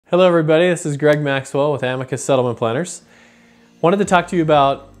Hello everybody, this is Greg Maxwell with Amicus Settlement Planners. Wanted to talk to you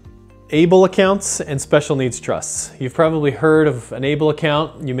about ABLE accounts and special needs trusts. You've probably heard of an ABLE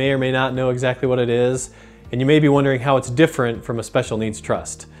account. You may or may not know exactly what it is, and you may be wondering how it's different from a special needs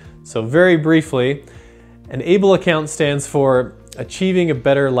trust. So very briefly, an ABLE account stands for Achieving a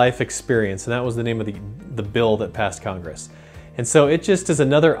Better Life Experience, and that was the name of the bill that passed Congress. And so it just is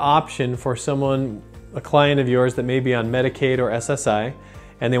another option for someone, a client of yours that may be on Medicaid or SSI,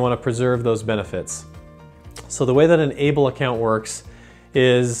 and they want to preserve those benefits. So the way that an ABLE account works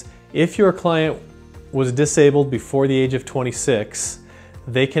is if your client was disabled before the age of 26,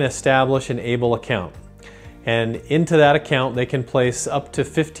 they can establish an ABLE account. And into that account, they can place up to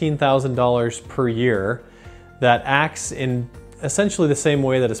 $15,000 per year that acts in essentially the same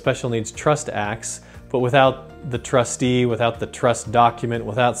way that a special needs trust acts, but without the trustee, without the trust document,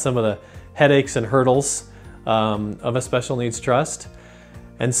 without some of the headaches and hurdles of a special needs trust.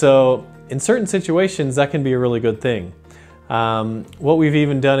 And so in certain situations, that can be a really good thing. What we've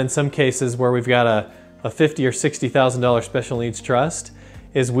even done in some cases where we've got a $50,000 or $60,000 special needs trust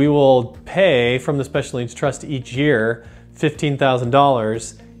is we will pay from the special needs trust each year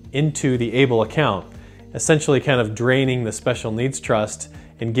 $15,000 into the ABLE account, essentially kind of draining the special needs trust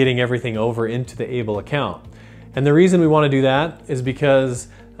and getting everything over into the ABLE account. And the reason we want to do that is because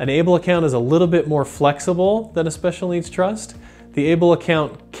an ABLE account is a little bit more flexible than a special needs trust. The ABLE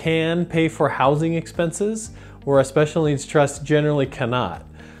account can pay for housing expenses, where a special needs trust generally cannot.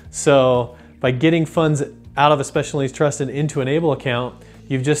 So by getting funds out of a special needs trust and into an ABLE account,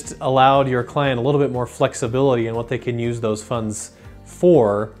 you've just allowed your client a little bit more flexibility in what they can use those funds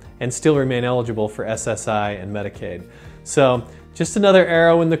for and still remain eligible for SSI and Medicaid. So just another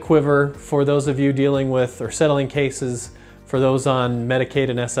arrow in the quiver for those of you dealing with or settling cases for those on Medicaid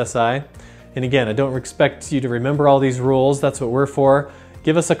and SSI. And again, I don't expect you to remember all these rules. That's what we're for.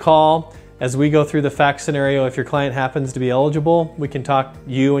 Give us a call as we go through the fact scenario. If your client happens to be eligible, we can talk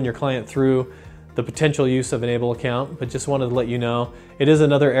you and your client through the potential use of an ABLE account, but just wanted to let you know it is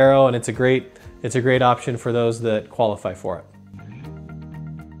another arrow and it's a great option for those that qualify for it.